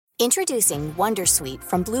Introducing Wondersuite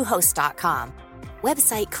from Bluehost.com.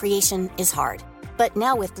 Website creation is hard, but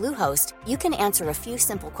now with Bluehost, you can answer a few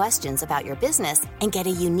simple questions about your business and get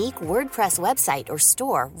a unique WordPress website or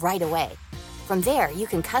store right away. From there, you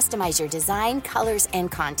can customize your design, colors,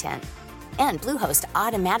 and content. And Bluehost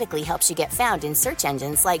automatically helps you get found in search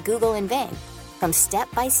engines like Google and Bing. From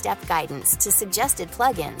step-by-step guidance to suggested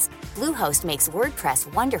plugins, Bluehost makes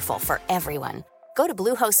WordPress wonderful for everyone. Go to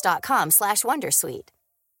bluehost.com/wondersuite.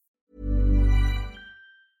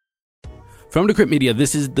 From Decrypt Media,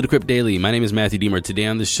 this is the Decrypt Daily. My name is Matthew Deemer. Today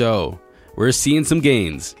on the show, we're seeing some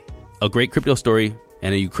gains, a great crypto story,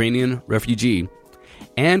 and a Ukrainian refugee.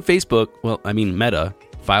 And Facebook, Meta,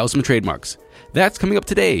 files some trademarks. That's coming up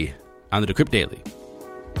today on the Decrypt Daily.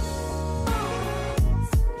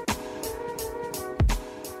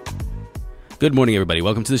 Good morning, everybody.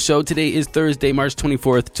 Welcome to the show. Today is Thursday, March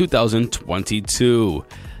 24th, 2022.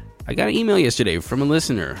 I got an email yesterday from a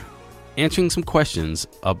listener answering some questions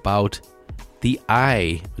about the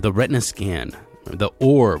eye, the retina scan, the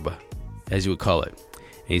orb, as you would call it.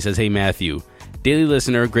 And he says, "Hey, Matthew, daily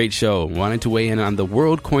listener, great show. Wanted to weigh in on the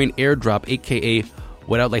WorldCoin airdrop, aka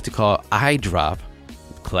what I would like to call eye drop.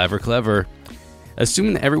 Clever.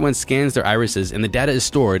 Assuming that everyone scans their irises and the data is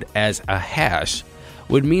stored as a hash,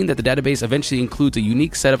 would mean that the database eventually includes a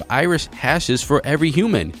unique set of iris hashes for every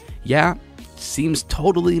human. Yeah, seems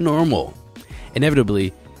totally normal.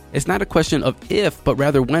 Inevitably, it's not a question of if, but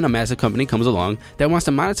rather when a massive company comes along that wants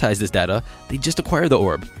to monetize this data, they just acquire the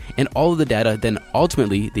orb. And all of the data, then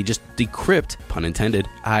ultimately, they just decrypt, pun intended,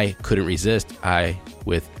 I couldn't resist, I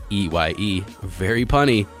with EYE, very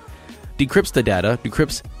punny, decrypts the data,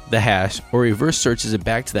 decrypts the hash, or reverse searches it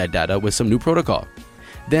back to that data with some new protocol.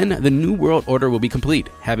 Then the new world order will be complete,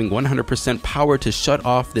 having 100% power to shut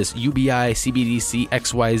off this UBI, CBDC,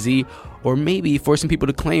 XYZ, or maybe forcing people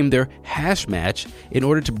to claim their hash match in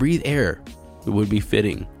order to breathe air. It would be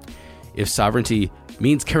fitting. If sovereignty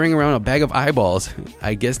means carrying around a bag of eyeballs,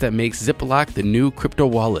 I guess that makes Ziploc the new crypto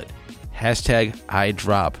wallet. Hashtag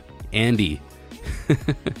iDrop. Andy.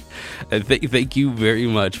 Thank you very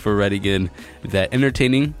much for writing in that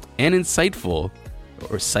entertaining and insightful,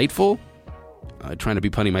 or sightful? Trying to be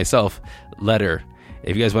punny myself, letter.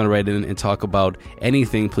 If you guys want to write in and talk about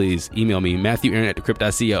anything, please email me,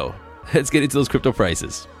 MatthewAaron@decrypt.co. Let's get into those crypto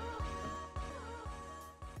prices.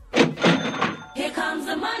 Here comes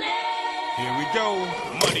the money. Here we go.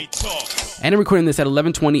 Money talk. And I'm recording this at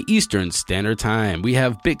 11:20 Eastern Standard Time. We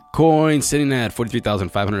have Bitcoin sitting at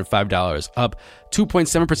 $43,505, up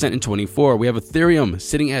 2.7% in 24. We have Ethereum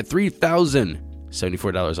sitting at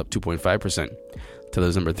 $3,074, up 2.5%.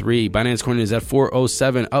 Tether's number 3. Binance Coin is at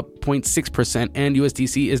 407, up 0.6%, and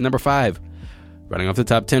USDC is number 5. Running off the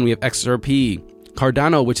top 10, we have XRP.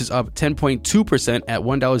 Cardano, which is up 10.2% at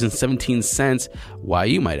 $1.17. Why,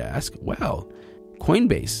 you might ask? Well,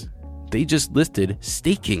 Coinbase, they just listed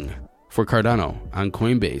staking for Cardano on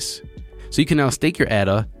Coinbase. So you can now stake your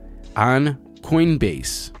ADA on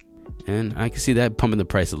Coinbase. And I can see that pumping the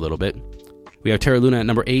price a little bit. We have Terra Luna at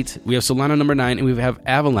number 8, we have Solana number 9, and we have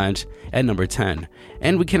Avalanche at number 10.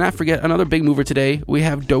 And we cannot forget another big mover today. We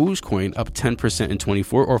have Dogecoin up 10% in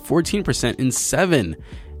 24, or 14% in 7.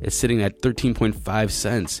 It's sitting at 13.5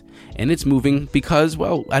 cents. And it's moving because,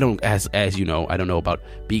 well, as you know, I don't know about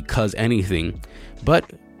because anything, but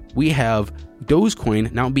we have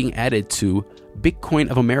Dogecoin now being added to Bitcoin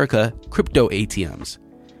of America crypto ATMs.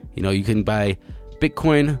 You know, you can buy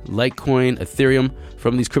Bitcoin, Litecoin, Ethereum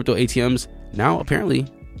from these crypto ATMs. Now, apparently,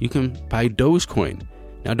 you can buy Dogecoin.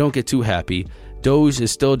 Now, don't get too happy. Doge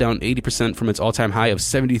is still down 80% from its all-time high of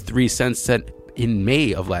 73 cents set in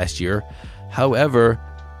May of last year. However,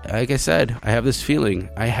 like I said, I have this feeling,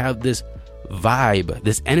 I have this vibe,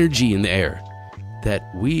 this energy in the air that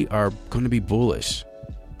we are going to be bullish.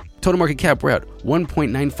 Total market cap, we're at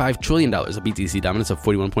 $1.95 trillion, a BTC dominance of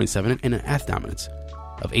 41.7 and an ETH dominance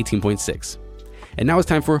of 18.6. And now it's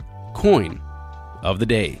time for Coin of the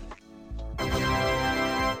Day.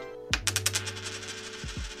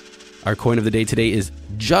 Our coin of the day today is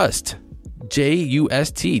Just,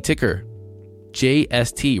 JUST, ticker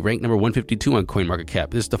JST, ranked number 152 on CoinMarketCap.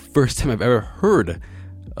 This is the first time I've ever heard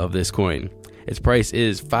of this coin. Its price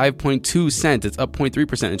is 5.2 cents. It's up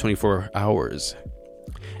 0.3% in 24 hours.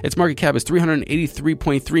 Its market cap is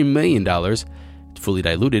 $383.3 million. Fully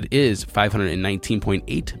diluted is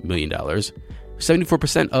 $519.8 million.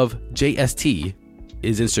 74% of JST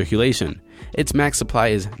is in circulation. Its max supply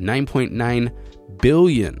is 9.9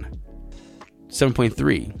 billion.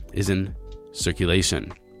 7.3 is in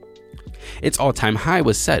circulation. Its all-time high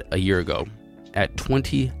was set a year ago at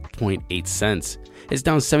 20.8 cents. It's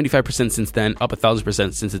down 75% since then, up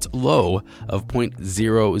 1,000% since its low of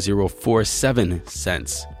 0.0047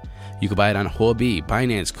 cents. You can buy it on Huobi,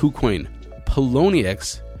 Binance, KuCoin,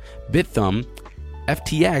 Poloniex, Bithumb,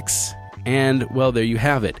 FTX, and well, there you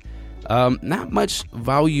have it. Not much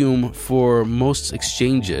volume for most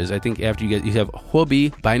exchanges. I think after you have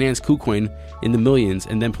Huobi, Binance, KuCoin in the millions,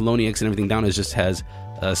 and then Poloniex and everything down it just has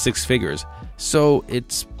 6 figures. So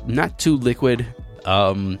it's not too liquid.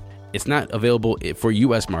 It's not available for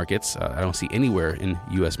U.S. markets. I don't see anywhere in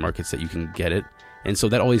U.S. markets that you can get it. And so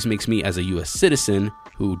that always makes me, as a U.S. citizen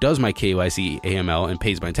who does my KYC, AML, and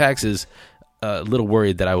pays my taxes, a little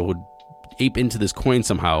worried that I would ape into this coin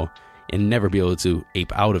somehow and never be able to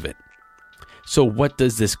ape out of it. So what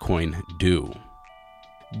does this coin do?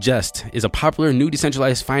 Jest is a popular new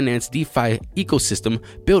decentralized finance DeFi ecosystem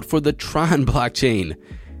built for the Tron blockchain.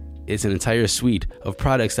 It's an entire suite of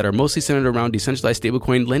products that are mostly centered around decentralized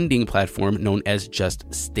stablecoin lending platform known as Just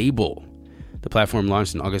Stable. The platform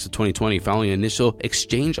launched in August of 2020 following an initial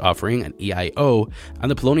exchange offering, an EIO, on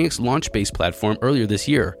the Poloniex launch-based platform earlier this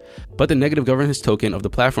year. But the negative governance token of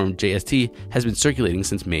the platform, JST, has been circulating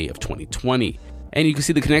since May of 2020. And you can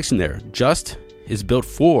see the connection there. Just is built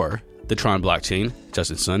for the Tron blockchain,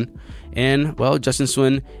 Justin Sun. And, well, Justin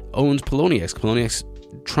Sun owns Poloniex.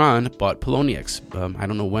 Tron bought Poloniex. I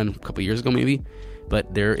don't know when, a couple years ago maybe.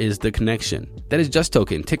 But there is the connection. That is Just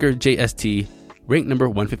token, ticker JST, ranked number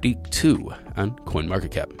 152 on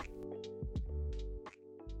CoinMarketCap.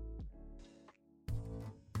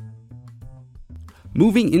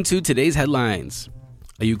 Moving into today's headlines.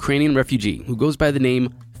 A Ukrainian refugee who goes by the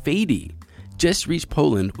name Fady just reached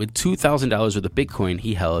Poland with $2,000 worth of Bitcoin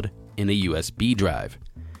he held in a USB drive.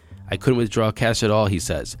 I couldn't withdraw cash at all, he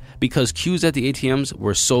says, because queues at the ATMs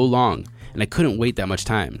were so long and I couldn't wait that much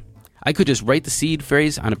time. I could just write the seed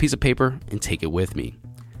phrase on a piece of paper and take it with me.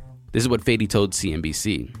 This is what Fady told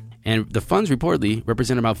CNBC. And the funds reportedly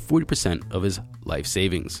represent about 40% of his life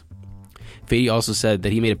savings. Fady also said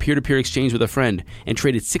that he made a peer-to-peer exchange with a friend and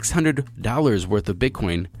traded $600 worth of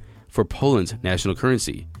Bitcoin for Poland's national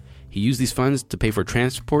currency. He used these funds to pay for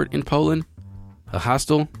transport in Poland, a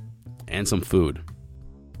hostel, and some food.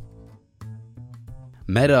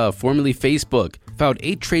 Meta, formerly Facebook, filed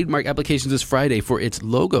 8 trademark applications this Friday for its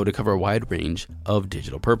logo to cover a wide range of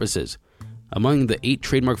digital purposes. Among the 8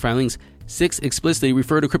 trademark filings, 6 explicitly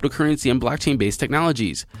refer to cryptocurrency and blockchain-based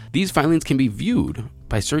technologies. These filings can be viewed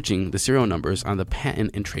by searching the serial numbers on the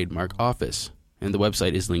Patent and Trademark Office. And the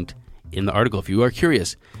website is linked in the article if you are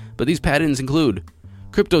curious. But these patents include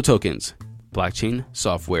crypto tokens, blockchain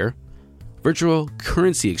software, virtual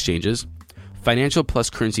currency exchanges, financial plus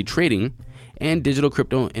currency trading, and digital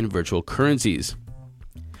crypto and virtual currencies.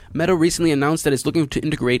 Meta recently announced that it's looking to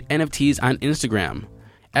integrate NFTs on Instagram.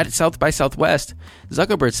 At South by Southwest,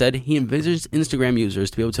 Zuckerberg said he envisions Instagram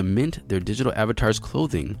users to be able to mint their digital avatars'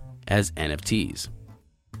 clothing as NFTs.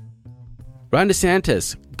 Ron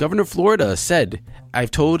DeSantis, governor of Florida, said,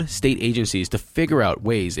 "I've told state agencies to figure out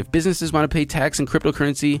ways if businesses want to pay tax in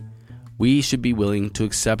cryptocurrency, we should be willing to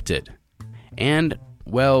accept it." And,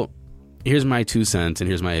 well, here's my 2 cents and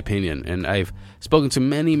here's my opinion. And I've spoken to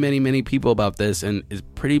many people about this, and it's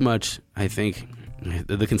pretty much, I think,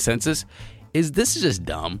 the consensus is this is just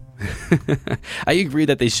dumb. I agree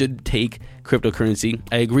that they should take cryptocurrency.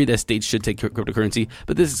 I agree that states should take cryptocurrency,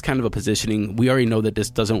 but this is kind of a positioning. We already know that this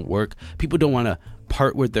doesn't work. People don't want to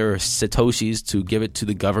part with their Satoshis to give it to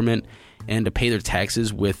the government and to pay their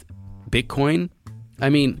taxes with Bitcoin. I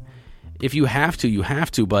mean, if you have to, you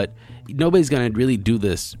have to, but nobody's going to really do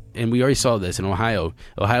this. And we already saw this in Ohio.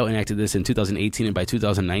 Ohio enacted this in 2018, and by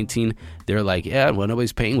 2019, they're like, yeah, well,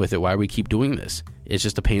 nobody's paying with it. Why do we keep doing this? It's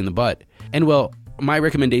just a pain in the butt. And, well, my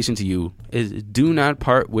recommendation to you is do not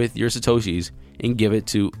part with your Satoshis and give it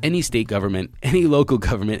to any state government, any local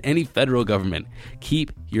government, any federal government.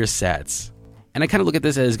 Keep your sats. And I kind of look at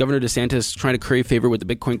this as Governor DeSantis trying to curry favor with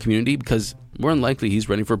the Bitcoin community because more than likely he's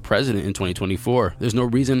running for president in 2024. There's no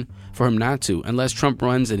reason for him not to, unless Trump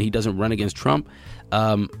runs and he doesn't run against Trump.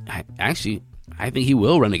 I think he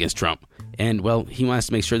will run against Trump. And, well, he wants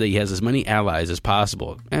to make sure that he has as many allies as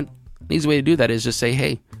possible. And the easy way to do that is just say,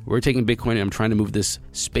 hey, we're taking Bitcoin and I'm trying to move this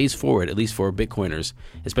space forward, at least for Bitcoiners,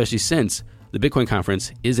 especially since the Bitcoin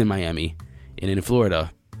conference is in Miami and in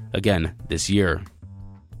Florida again this year.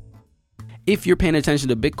 If you're paying attention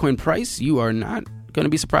to Bitcoin price, you are not going to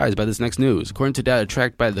be surprised by this next news. According to data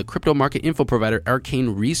tracked by the crypto market info provider Arcane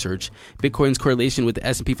Research, Bitcoin's correlation with the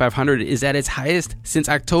S&P 500 is at its highest since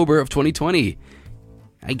October of 2020.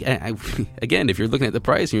 Again, if you're looking at the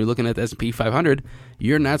price and you're looking at the S&P 500,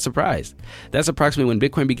 you're not surprised. That's approximately when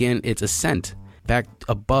Bitcoin began its ascent back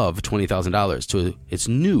above $20,000 to its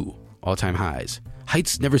new all-time highs,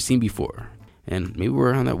 heights never seen before. And maybe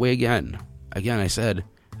we're on that way again. Again, I said,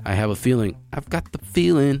 I have a feeling. I've got the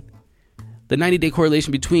feeling. The 90-day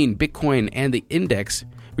correlation between Bitcoin and the index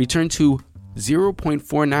returned to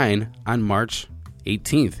 0.49 on March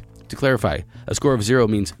 18th. To clarify, a score of 0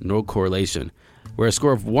 means no correlation, where a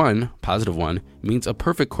score of 1, positive 1, means a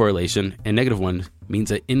perfect correlation, and negative 1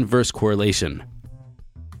 means an inverse correlation.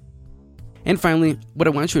 And finally, what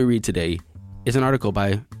I want you to read today is an article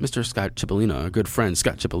by Mr. Scott Cipollina, a good friend,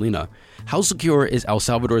 Scott Cipollina. How secure is El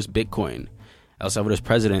Salvador's Bitcoin? El Salvador's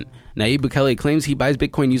president, Nayib Bukele, claims he buys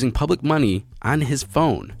Bitcoin using public money on his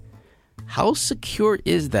phone. How secure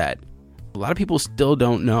is that? A lot of people still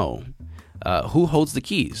don't know. Who holds the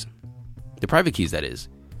keys? The private keys, that is.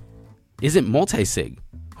 Is it multi-sig?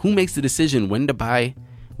 Who makes the decision when to buy,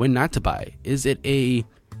 when not to buy? Is it a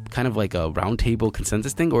kind of like a roundtable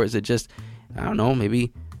consensus thing? Or is it just, I don't know,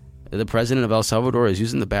 maybe the president of El Salvador is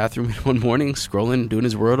using the bathroom one morning, scrolling, doing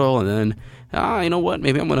his Wordle, and then, you know what?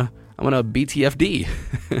 Maybe I'm gonna BTFD.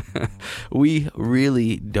 We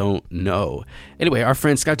really don't know. Anyway, our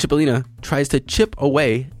friend Scott Cipollina tries to chip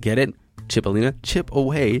away, get it? Cipollina, chip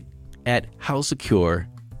away at how secure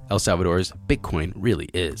El Salvador's Bitcoin really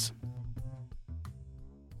is.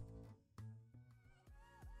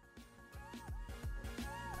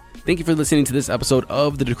 Thank you for listening to this episode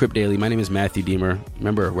of the Decrypt Daily. My name is Matthew Deemer.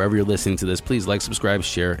 Remember, wherever you're listening to this, please like, subscribe,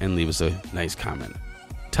 share, and leave us a nice comment.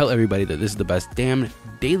 Tell everybody that this is the best damn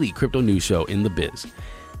daily crypto news show in the biz.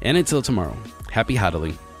 And until tomorrow, happy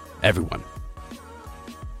hodling, everyone.